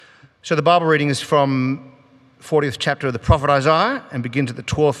So the Bible reading is from 40th chapter of the prophet Isaiah and begins at the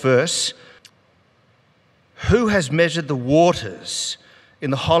 12th verse. Who has measured the waters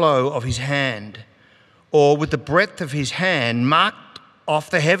in the hollow of his hand, or with the breadth of his hand marked off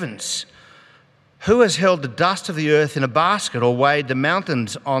the heavens? Who has held the dust of the earth in a basket, or weighed the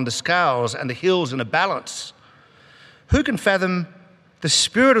mountains on the scales and the hills in a balance? Who can fathom the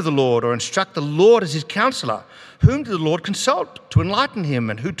Spirit of the Lord, or instruct the Lord as his counselor? Whom did the Lord consult to enlighten him,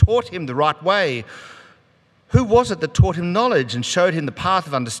 and who taught him the right way? Who was it that taught him knowledge and showed him the path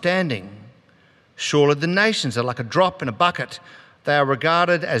of understanding? Surely the nations are like a drop in a bucket. They are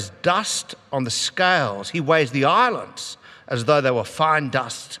regarded as dust on the scales. He weighs the islands as though they were fine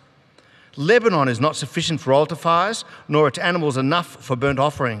dust. Lebanon is not sufficient for altar fires, nor its animals enough for burnt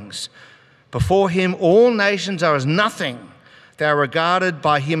offerings. Before him all nations are as nothing. They are regarded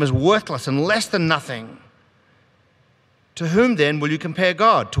by him as worthless and less than nothing. To whom then will you compare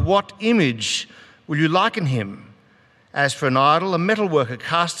God? To what image will you liken him? As for an idol, a metalworker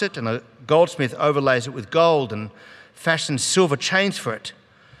casts it, and a goldsmith overlays it with gold and fashions silver chains for it.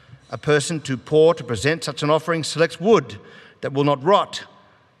 A person too poor to present such an offering selects wood that will not rot.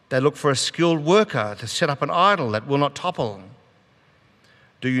 They look for a skilled worker to set up an idol that will not topple.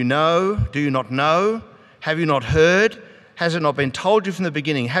 Do you know? Do you not know? Have you not heard? Has it not been told you from the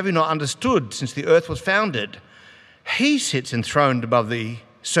beginning? Have you not understood since the earth was founded? He sits enthroned above the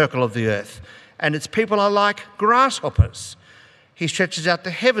circle of the earth, and its people are like grasshoppers. He stretches out the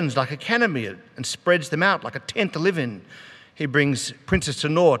heavens like a canopy and spreads them out like a tent to live in. He brings princes to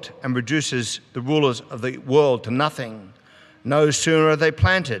naught and reduces the rulers of the world to nothing. No sooner are they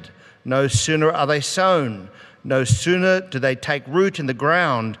planted, no sooner are they sown, no sooner do they take root in the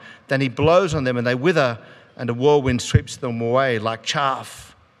ground than he blows on them and they wither, and a whirlwind sweeps them away like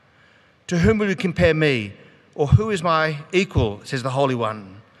chaff. To whom will you compare me? Or who is my equal, says the Holy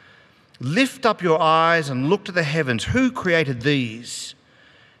One? Lift up your eyes and look to the heavens. Who created these?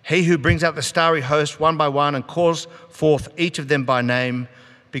 He who brings out the starry host one by one and calls forth each of them by name,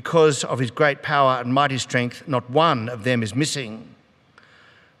 because of his great power and mighty strength, not one of them is missing.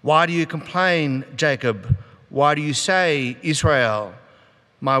 Why do you complain, Jacob? Why do you say, Israel?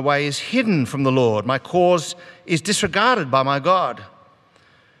 My way is hidden from the Lord. My cause is disregarded by my God.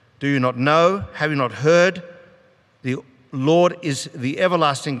 Do you not know? Have you not heard? The Lord is the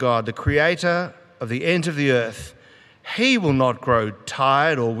everlasting God, the creator of the ends of the earth. He will not grow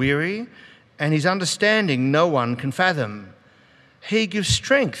tired or weary, and his understanding no one can fathom. He gives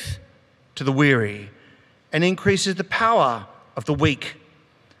strength to the weary and increases the power of the weak.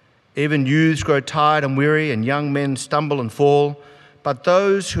 Even youths grow tired and weary, and young men stumble and fall. But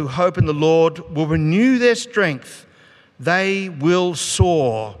those who hope in the Lord will renew their strength. They will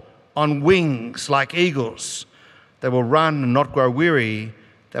soar on wings like eagles. They will run and not grow weary.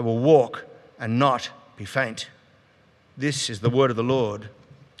 They will walk and not be faint. This is the word of the Lord.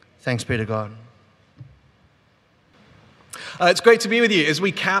 Thanks be to God. It's great to be with you as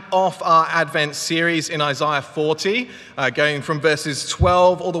we cap off our Advent series in Isaiah 40, going from verses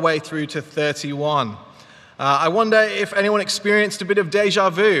 12 all the way through to 31. I wonder if anyone experienced a bit of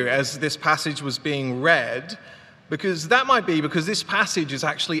déjà vu as this passage was being read, because that might be because this passage is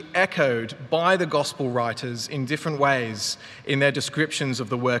actually echoed by the gospel writers in different ways in their descriptions of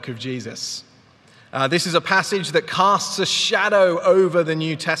the work of Jesus. This is a passage that casts a shadow over the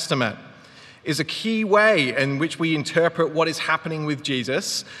New Testament, is a key way in which we interpret what is happening with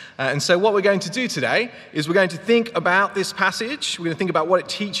Jesus. And so what we're going to do today is we're going to think about this passage. We're going to think about what it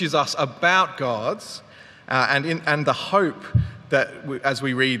teaches us about God, and the hope that as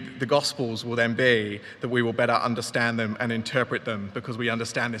we read the Gospels will then be that we will better understand them and interpret them because we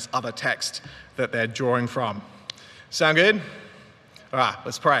understand this other text that they're drawing from. Sound good? All right,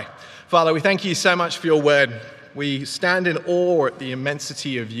 let's pray. Father, we thank you so much for your word. We stand in awe at the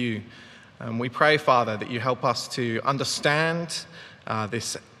immensity of you. We pray, Father, that you help us to understand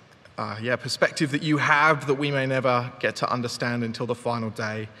this perspective that you have that we may never get to understand until the final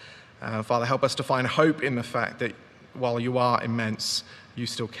day. Father, help us to find hope in the fact that while you are immense, you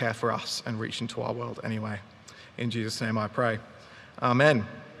still care for us and reach into our world anyway. In Jesus' name I pray. Amen.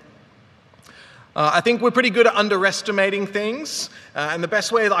 I think we're pretty good at underestimating things, and the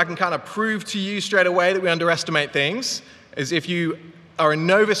best way that I can kind of prove to you straight away that we underestimate things is if you are a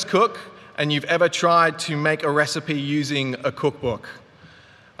novice cook and you've ever tried to make a recipe using a cookbook.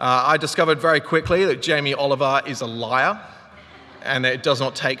 I discovered very quickly that Jamie Oliver is a liar, and that it does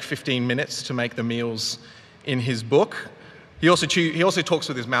not take 15 minutes to make the meals in his book. He also talks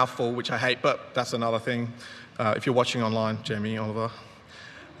with his mouth full, which I hate, but that's another thing. If you're watching online, Jamie Oliver.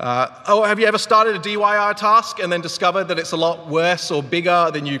 Have you ever started a DIY task and then discovered that it's a lot worse or bigger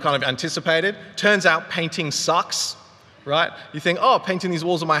than you kind of anticipated? Turns out painting sucks, right? You think, painting these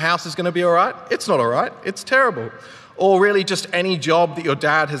walls of my house is going to be all right. It's not all right. It's terrible. Or really just any job that your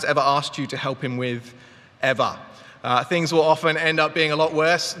dad has ever asked you to help him with, ever. Things will often end up being a lot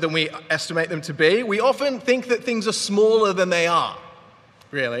worse than we estimate them to be. We often think that things are smaller than they are,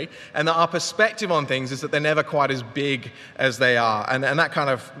 really, and that our perspective on things is that they're never quite as big as they are. And that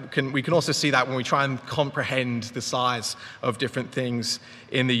kind of we can also see that when we try and comprehend the size of different things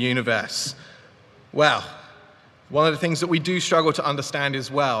in the universe. Well, one of the things that we do struggle to understand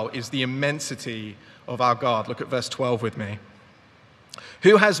as well is the immensity of our God. Look at verse 12 with me.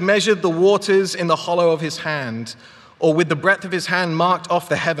 Who has measured the waters in the hollow of his hand, or with the breadth of his hand marked off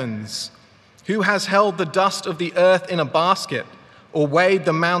the heavens? Who has held the dust of the earth in a basket, or weighed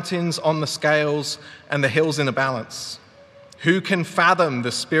the mountains on the scales and the hills in a balance? Who can fathom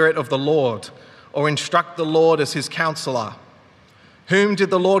the Spirit of the Lord, or instruct the Lord as his counselor? Whom did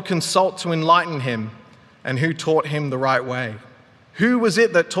the Lord consult to enlighten him, and who taught him the right way? Who was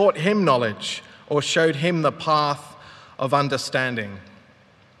it that taught him knowledge, or showed him the path of understanding?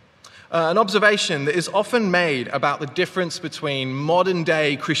 An observation that is often made about the difference between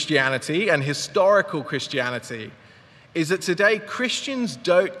modern-day Christianity and historical Christianity is that today Christians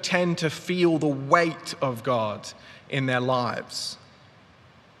don't tend to feel the weight of God in their lives.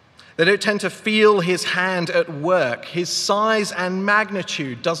 They don't tend to feel his hand at work. His size and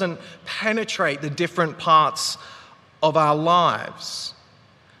magnitude doesn't penetrate the different parts of our lives.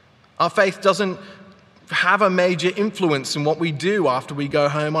 Our faith doesn't have a major influence in what we do after we go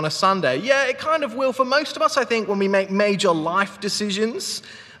home on a Sunday. Yeah, it kind of will for most of us, I think, when we make major life decisions.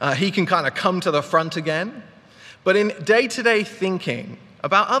 He can kind of come to the front again. But in day-to-day thinking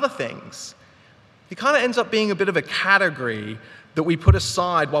about other things, it kind of ends up being a bit of a category that we put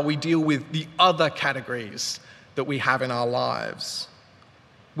aside while we deal with the other categories that we have in our lives.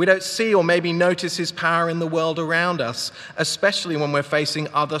 We don't see or maybe notice his power in the world around us, especially when we're facing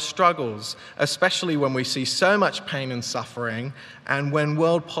other struggles, especially when we see so much pain and suffering, and when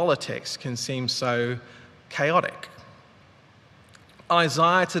world politics can seem so chaotic.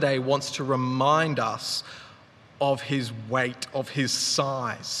 Isaiah today wants to remind us of his weight, of his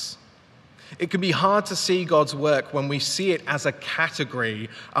size. It can be hard to see God's work when we see it as a category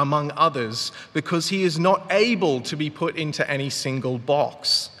among others because he is not able to be put into any single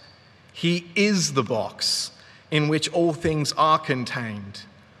box. He is the box in which all things are contained.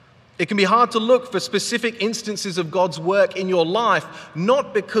 It can be hard to look for specific instances of God's work in your life,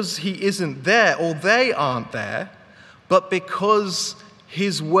 not because he isn't there or they aren't there, but because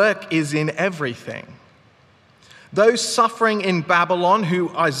his work is in everything. Those suffering in Babylon, who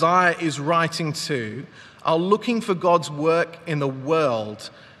Isaiah is writing to, are looking for God's work in the world,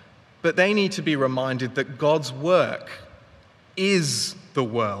 but they need to be reminded that God's work is the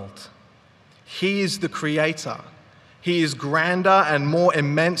world. He is the creator. He is grander and more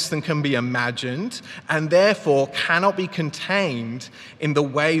immense than can be imagined, and therefore cannot be contained in the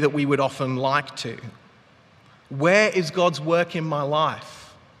way that we would often like to. Where is God's work in my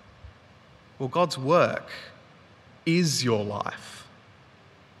life? Well, God's work is your life.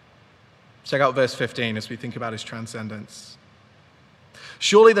 Check out verse 15 as we think about his transcendence.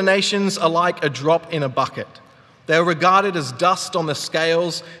 Surely the nations are like a drop in a bucket. They are regarded as dust on the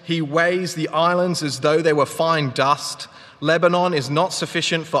scales. He weighs the islands as though they were fine dust. Lebanon is not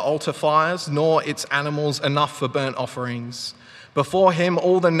sufficient for altar fires, nor its animals enough for burnt offerings. Before him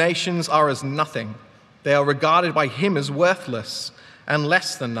all the nations are as nothing. They are regarded by him as worthless and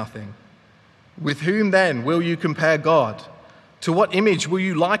less than nothing. With whom then will you compare God? To what image will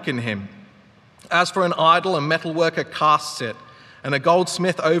you liken him? As for an idol, a metal worker casts it, and a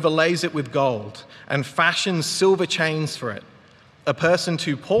goldsmith overlays it with gold, and fashions silver chains for it. A person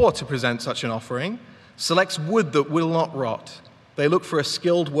too poor to present such an offering selects wood that will not rot. They look for a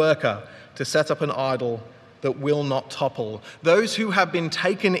skilled worker to set up an idol that will not topple. Those who have been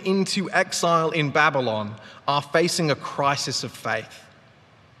taken into exile in Babylon are facing a crisis of faith.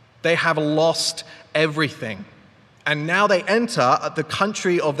 They have lost everything. And now they enter the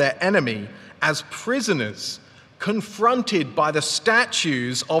country of their enemy as prisoners, confronted by the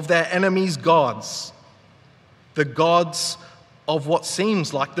statues of their enemies' gods, the gods of what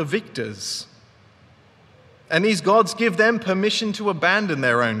seems like the victors. And these gods give them permission to abandon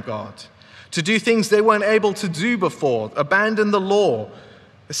their own God, to do things they weren't able to do before, abandon the law.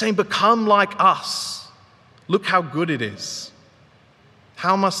 They're saying, become like us. Look how good it is.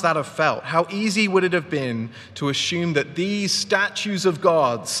 How must that have felt? How easy would it have been to assume that these statues of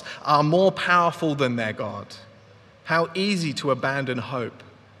gods are more powerful than their God? How easy to abandon hope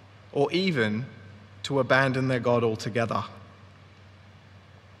or even to abandon their God altogether.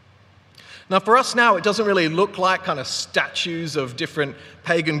 Now, for us now, it doesn't really look like kind of statues of different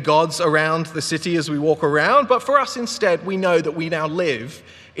pagan gods around the city as we walk around, but for us instead, we know that we now live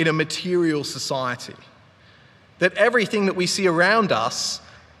in a material society. That everything that we see around us,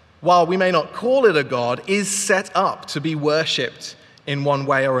 while we may not call it a god, is set up to be worshipped in one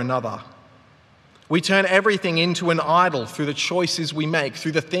way or another. We turn everything into an idol through the choices we make,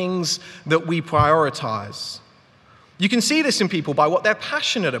 through the things that we prioritize. You can see this in people by what they're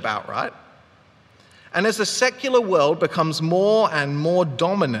passionate about, right? And as the secular world becomes more and more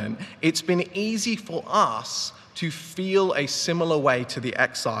dominant, it's been easy for us to feel a similar way to the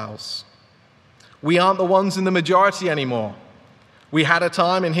exiles. We aren't the ones in the majority anymore. We had a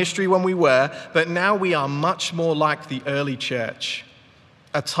time in history when we were, but now we are much more like the early church.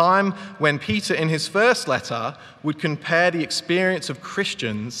 A time when Peter, in his first letter, would compare the experience of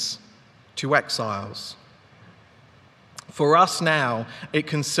Christians to exiles. For us now, it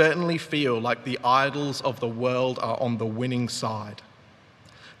can certainly feel like the idols of the world are on the winning side.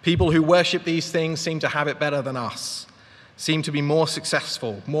 People who worship these things seem to have it better than us, seem to be more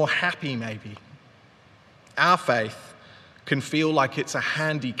successful, more happy maybe. Our faith can feel like it's a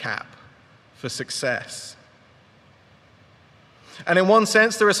handicap for success. And in one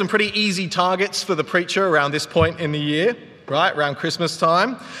sense, there are some pretty easy targets for the preacher around this point in the year, right, around Christmas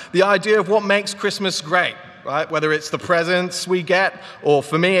time. The idea of what makes Christmas great. Right? Whether it's the presents we get, or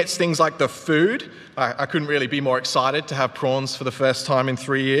for me, it's things like the food. I couldn't really be more excited to have prawns for the first time in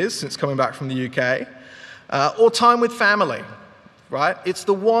 3 years since coming back from the UK. Or time with family, right? It's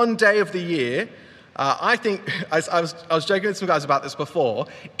the one day of the year. I think, I was joking with some guys about this before,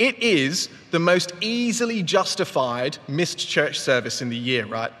 it is the most easily justified missed church service in the year,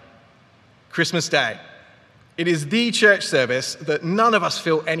 right? Christmas Day. It is the church service that none of us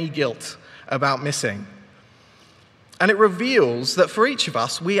feel any guilt about missing. And it reveals that for each of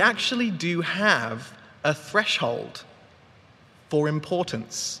us, we actually do have a threshold for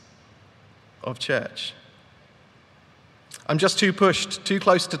importance of church. I'm just too pushed, too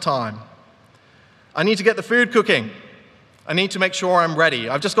close to time. I need to get the food cooking. I need to make sure I'm ready.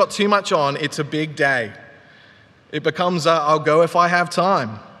 I've just got too much on. It's a big day. It becomes I'll go if I have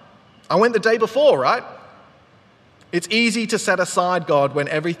time. I went the day before, right? It's easy to set aside God when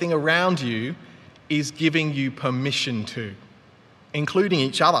everything around you is giving you permission to, including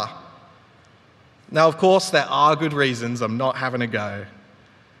each other. Now, of course, there are good reasons I'm not having a go.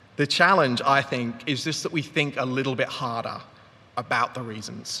 The challenge, I think, is just that we think a little bit harder about the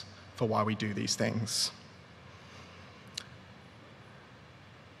reasons for why we do these things.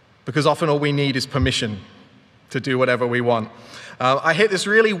 Because often all we need is permission to do whatever we want. I hit this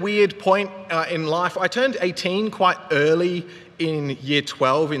really weird point in life. I turned 18 quite early in year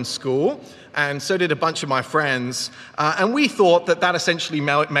 12 in school, and so did a bunch of my friends, and we thought that essentially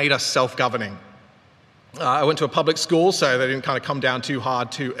made us self-governing. I went to a public school, so they didn't kind of come down too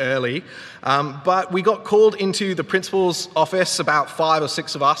hard too early, but we got called into the principal's office, about 5 or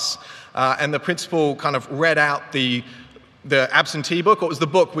 6 of us, and the principal kind of read out the absentee book, or it was the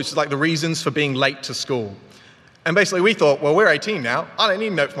book which is like the reasons for being late to school. And basically we thought, well, we're 18 now, I don't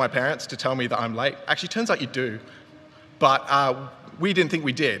need a note from my parents to tell me that I'm late. Actually, turns out you do. But we didn't think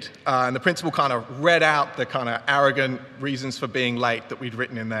we did. And the principal kind of read out the kind of arrogant reasons for being late that we'd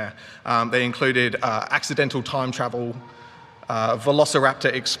written in there. They included accidental time travel,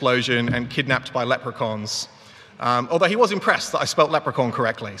 velociraptor explosion, and kidnapped by leprechauns. Although he was impressed that I spelt leprechaun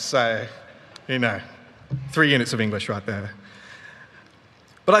correctly. So, 3 units of English right there.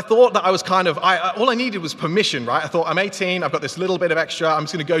 But I thought that I was kind of, all I needed was permission, right? I thought, I'm 18, I've got this little bit of extra, I'm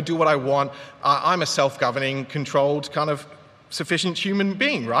just going to go do what I want. I'm a self-governing, controlled, kind of sufficient human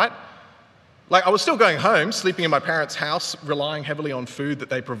being, right? Like, I was still going home, sleeping in my parents' house, relying heavily on food that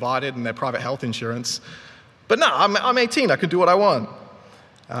they provided and their private health insurance. But no, I'm 18, I can do what I want.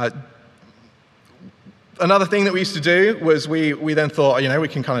 Another thing that we used to do was we then thought, we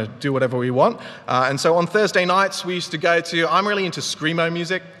can kind of do whatever we want. And so on Thursday nights, we used to go to, I'm really into screamo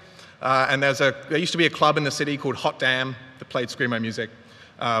music. And there used to be a club in the city called Hot Damn that played screamo music.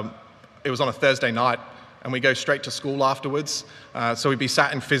 It was on a Thursday night, and we go straight to school afterwards. So we'd be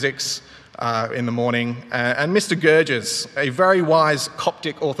sat in physics in the morning. And Mr. Gurges, a very wise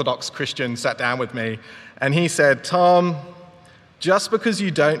Coptic Orthodox Christian, sat down with me. And he said, Tom, just because you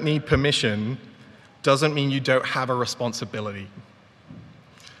don't need permission doesn't mean you don't have a responsibility.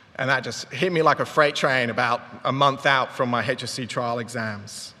 And that just hit me like a freight train about a month out from my HSC trial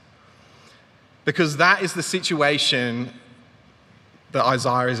exams. Because that is the situation that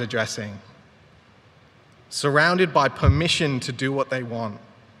Isaiah is addressing. Surrounded by permission to do what they want,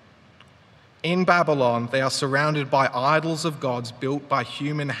 In Babylon, they are surrounded by idols of gods built by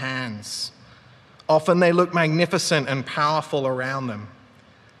human hands. Often they look magnificent and powerful around them.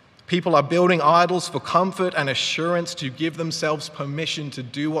 People are building idols for comfort and assurance to give themselves permission to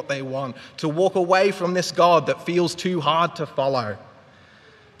do what they want, to walk away from this God that feels too hard to follow.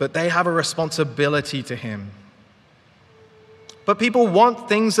 But they have a responsibility to him. But people want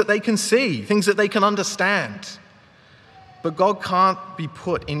things that they can see, things that they can understand. But God can't be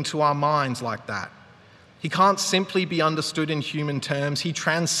put into our minds like that. He can't simply be understood in human terms. He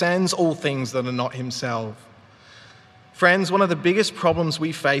transcends all things that are not himself. Friends, one of the biggest problems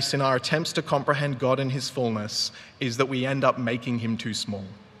we face in our attempts to comprehend God in his fullness is that we end up making him too small.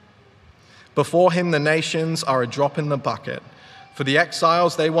 Before him, the nations are a drop in the bucket. For the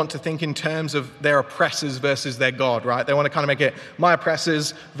exiles, they want to think in terms of their oppressors versus their God, right? They want to kind of make it my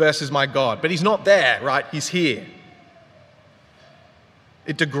oppressors versus my God. But he's not there, right? He's here.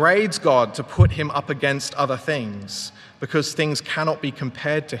 It degrades God to put him up against other things because things cannot be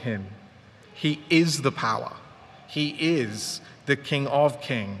compared to him. He is the power. He is the King of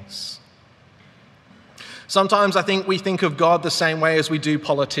Kings. Sometimes I think we think of God the same way as we do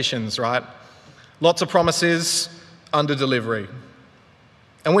politicians, right? Lots of promises, under delivery.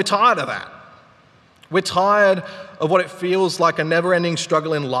 And we're tired of that. We're tired of what it feels like a never-ending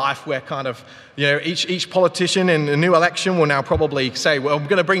struggle in life where kind of, each politician in a new election will now probably say, well, I'm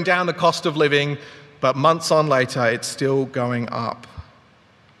going to bring down the cost of living, but months on later, it's still going up.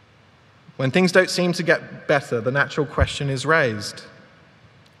 When things don't seem to get better, the natural question is raised.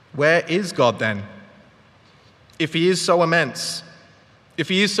 Where is God then? If he is so immense, if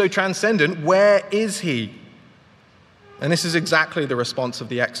he is so transcendent, where is he? And this is exactly the response of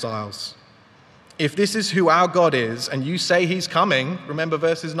the exiles. If this is who our God is, and you say he's coming, remember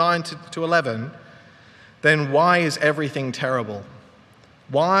verses 9 to 11, then why is everything terrible?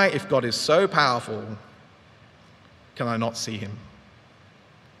 Why, if God is so powerful, can I not see him?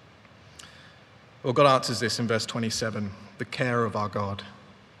 Well, God answers this in verse 27, the care of our God.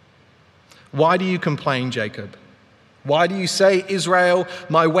 Why do you complain, Jacob? Why do you say, Israel,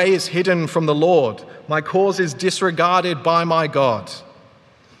 my way is hidden from the Lord, my cause is disregarded by my God?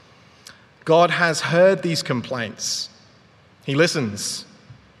 God has heard these complaints. He listens,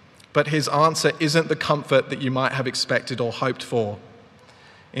 but his answer isn't the comfort that you might have expected or hoped for.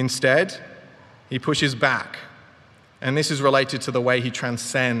 Instead, he pushes back, and this is related to the way he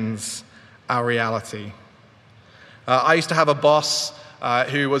transcends our reality. I used to have a boss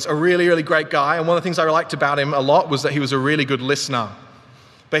who was a really, really great guy, and one of the things I liked about him a lot was that he was a really good listener.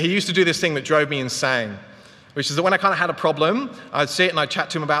 But he used to do this thing that drove me insane, which is that when I kind of had a problem, I'd sit and I'd chat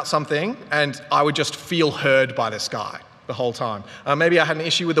to him about something, and I would just feel heard by this guy the whole time. Maybe I had an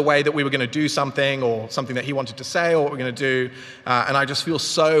issue with the way that we were going to do something, or something that he wanted to say, or what we're going to do, and I just feel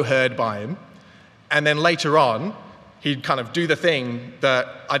so heard by him. And then later on, he'd kind of do the thing that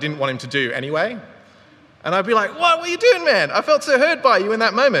I didn't want him to do anyway. And I'd be like, what are you doing, man? I felt so heard by you in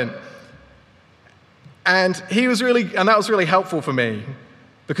that moment. And that was really helpful for me,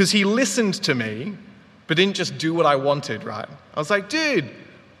 because he listened to me, but didn't just do what I wanted, right? I was like, dude,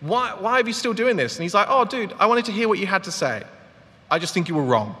 why are you still doing this? And he's like, oh, dude, I wanted to hear what you had to say. I just think you were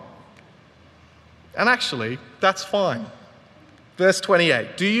wrong. And actually, that's fine. Verse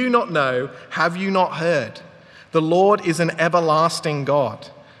 28, do you not know, have you not heard? The Lord is an everlasting God,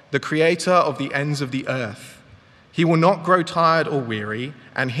 the creator of the ends of the earth. He will not grow tired or weary,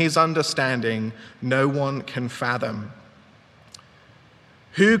 and his understanding no one can fathom.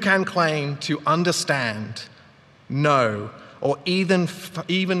 Who can claim to understand, know, or even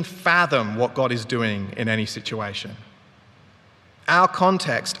fathom what God is doing in any situation? Our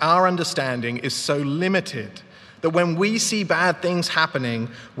context, our understanding is so limited that when we see bad things happening,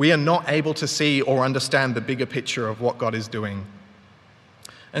 we are not able to see or understand the bigger picture of what God is doing.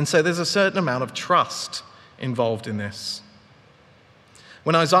 And so there's a certain amount of trust involved in this.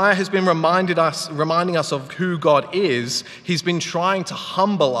 When Isaiah has been reminding us of who God is, he's been trying to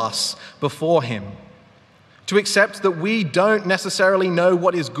humble us before him, to accept that we don't necessarily know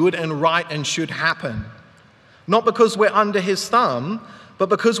what is good and right and should happen. Not because we're under his thumb, but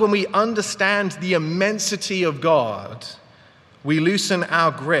because when we understand the immensity of God, we loosen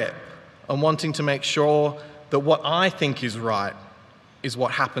our grip on wanting to make sure that what I think is right is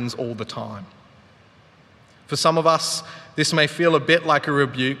what happens all the time. For some of us, this may feel a bit like a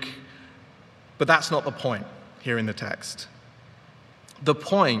rebuke, but that's not the point here in the text. The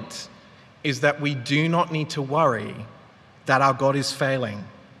point is that we do not need to worry that our God is failing.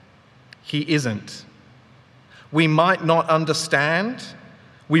 He isn't. We might not understand,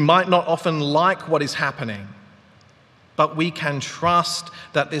 we might not often like what is happening, but we can trust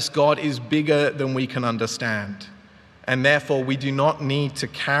that this God is bigger than we can understand. And therefore, we do not need to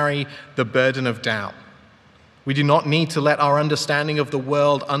carry the burden of doubt. We do not need to let our understanding of the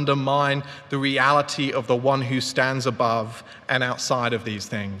world undermine the reality of the one who stands above and outside of these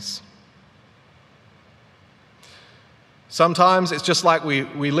things. Sometimes it's just like we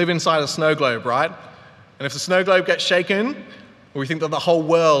live inside a snow globe, right? And if the snow globe gets shaken, we think that the whole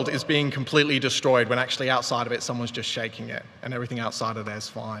world is being completely destroyed when actually outside of it, someone's just shaking it and everything outside of there is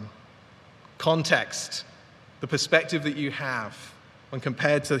fine. Context, the perspective that you have when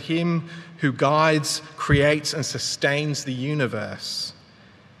compared to him who guides, creates, and sustains the universe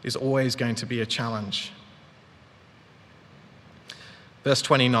is always going to be a challenge. Verse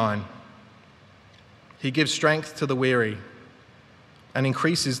 29, he gives strength to the weary and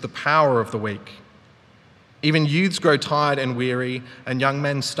increases the power of the weak. Even youths grow tired and weary, and young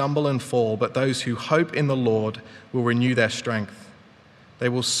men stumble and fall, but those who hope in the Lord will renew their strength. They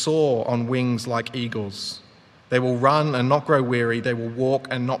will soar on wings like eagles. They will run and not grow weary. They will walk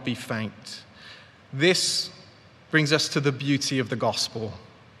and not be faint. This brings us to the beauty of the gospel.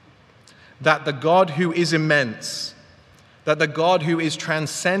 That the God who is immense, that the God who is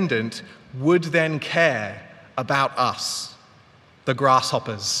transcendent would then care about us, the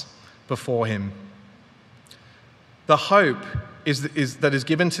grasshoppers before him. The hope that is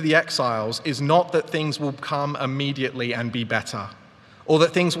given to the exiles is not that things will come immediately and be better, or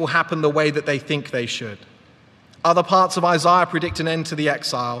that things will happen the way that they think they should. Other parts of Isaiah predict an end to the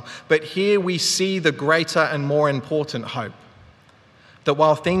exile, but here we see the greater and more important hope. That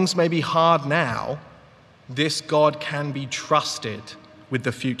while things may be hard now, this God can be trusted with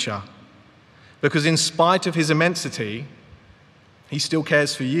the future. Because in spite of his immensity, he still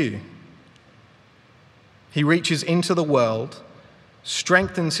cares for you. He reaches into the world,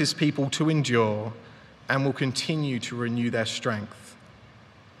 strengthens his people to endure, and will continue to renew their strength.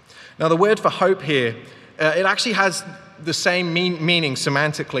 Now, the word for hope here, it actually has the same meaning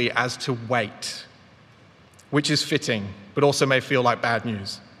semantically as to wait, which is fitting, but also may feel like bad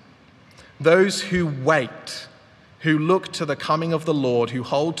news. Those who wait, who look to the coming of the Lord, who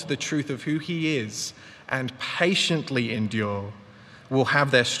hold to the truth of who he is, and patiently endure, will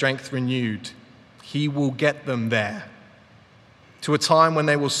have their strength renewed. He will get them there, to a time when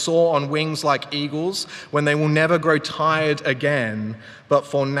they will soar on wings like eagles, when they will never grow tired again, but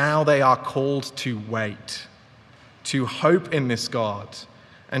for now they are called to wait, to hope in this God,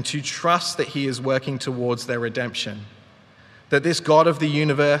 and to trust that he is working towards their redemption, that this God of the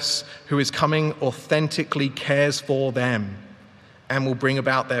universe who is coming authentically cares for them and will bring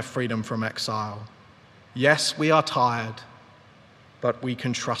about their freedom from exile. Yes, we are tired, but we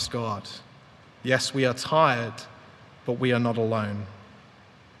can trust God. Yes, we are tired, but we are not alone.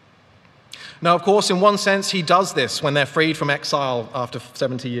 Now, of course, in one sense, he does this when they're freed from exile after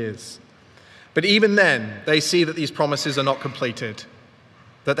 70 years. But even then, they see that these promises are not completed,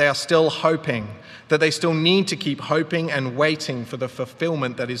 that they are still hoping, that they still need to keep hoping and waiting for the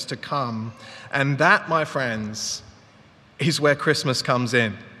fulfillment that is to come. And that, my friends, is where Christmas comes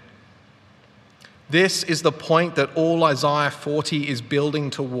in. This is the point that all Isaiah 40 is building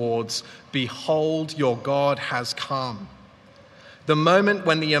towards. Behold, your God has come. The moment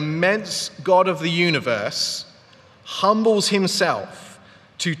when the immense God of the universe humbles himself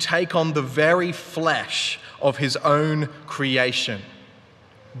to take on the very flesh of his own creation,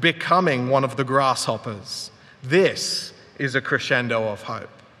 becoming one of the grasshoppers. This is a crescendo of hope.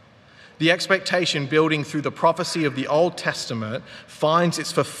 The expectation building through the prophecy of the Old Testament finds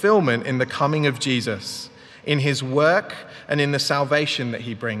its fulfillment in the coming of Jesus, in his work and in the salvation that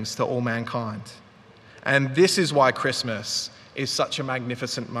he brings to all mankind. And this is why Christmas is such a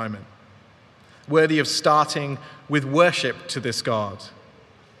magnificent moment, worthy of starting with worship to this God,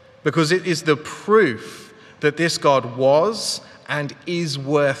 because it is the proof that this God was and is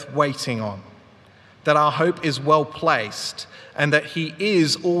worth waiting on, that our hope is well placed, and that he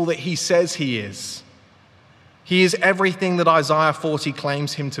is all that he says he is. He is everything that Isaiah 40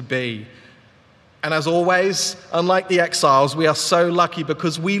 claims him to be. And as always, unlike the exiles, we are so lucky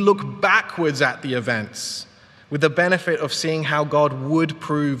because we look backwards at the events with the benefit of seeing how God would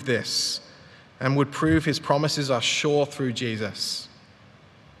prove this and would prove his promises are sure through Jesus.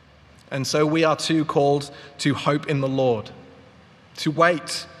 And so we are too called to hope in the Lord, to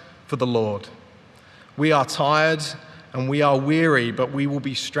wait for the Lord. We are tired and we are weary, but we will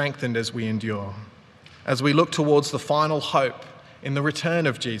be strengthened as we endure, as we look towards the final hope in the return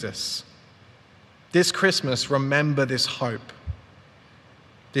of Jesus. This Christmas, remember this hope,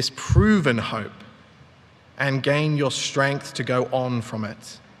 this proven hope, and gain your strength to go on from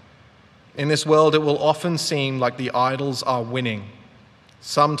it. In this world, it will often seem like the idols are winning.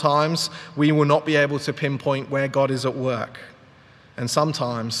 Sometimes we will not be able to pinpoint where God is at work, and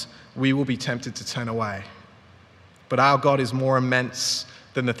sometimes we will be tempted to turn away. But our God is more immense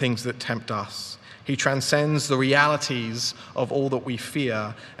than the things that tempt us. He transcends the realities of all that we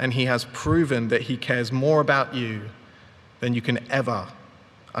fear, and he has proven that he cares more about you than you can ever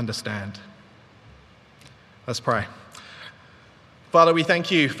understand. Let's pray. Father, we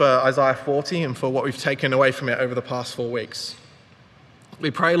thank you for Isaiah 40 and for what we've taken away from it over the past 4 weeks.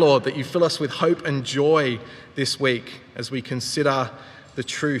 We pray, Lord, that you fill us with hope and joy this week as we consider the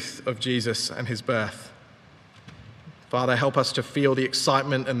truth of Jesus and his birth. Father, help us to feel the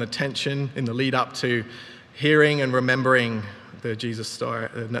excitement and the tension in the lead up to hearing and remembering the Jesus story,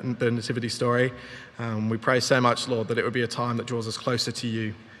 the nativity story. We pray so much, Lord, that it would be a time that draws us closer to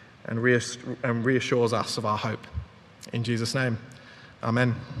you and reassures us of our hope. In Jesus' name,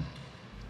 amen.